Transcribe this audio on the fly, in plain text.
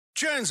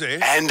Jonesy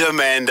and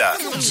Amanda.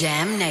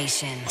 Jam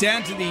Nation.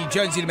 Down to the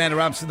Jonesy and Amanda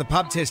Rumps in the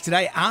pub test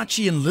today.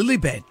 Archie and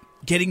Lilibet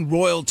getting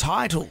royal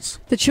titles.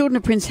 The children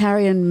of Prince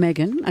Harry and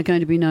Meghan are going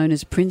to be known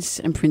as Prince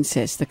and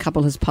Princess. The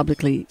couple has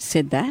publicly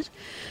said that.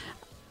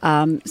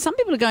 Some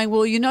people are going,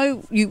 well, you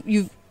know,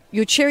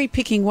 you're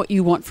cherry-picking what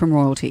you want from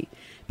royalty.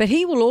 But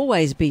he will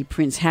always be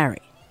Prince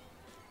Harry.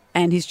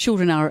 And his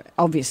children are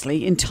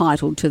obviously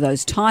entitled to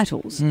those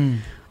titles.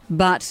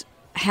 But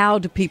how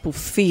do people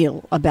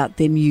feel about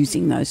them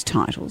using those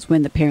titles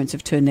when the parents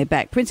have turned their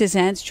back? Princess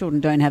Anne's children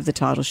don't have the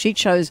titles. She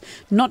chose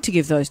not to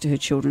give those to her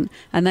children,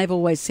 and they've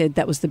always said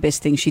that was the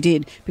best thing she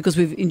did because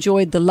we've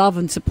enjoyed the love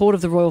and support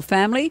of the royal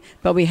family,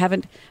 but we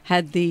haven't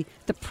had the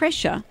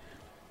pressure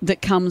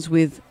that comes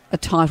with a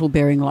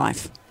title-bearing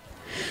life.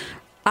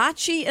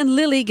 Archie and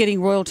Lily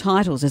getting royal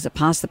titles as it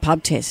passed the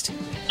pub test.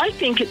 I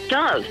think it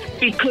does,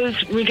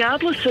 because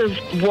regardless of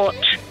what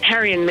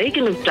Harry and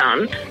Meghan have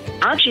done,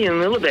 Archie and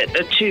Lilibet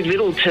are too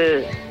little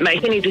to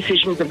make any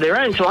decisions of their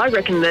own. So I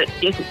reckon that,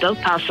 yes, it does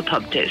pass the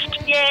pub test.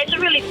 Yeah, it's a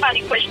really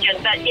funny question,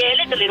 but yeah,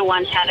 let the little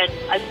ones have it,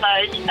 I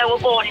suppose. They were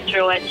born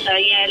through it, so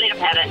yeah, let them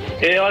have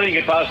it. Yeah, I think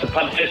it passed the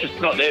pub test.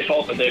 It's not their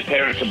fault that their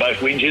parents are both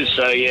whingers,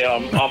 so yeah,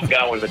 I'm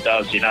going with it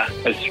does, you know.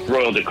 It's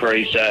royal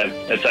decree, so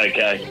it's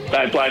okay.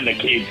 Don't blame the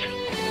kids.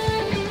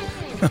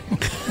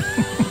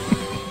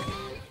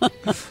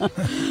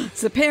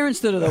 It's the parents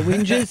that are the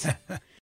whingers.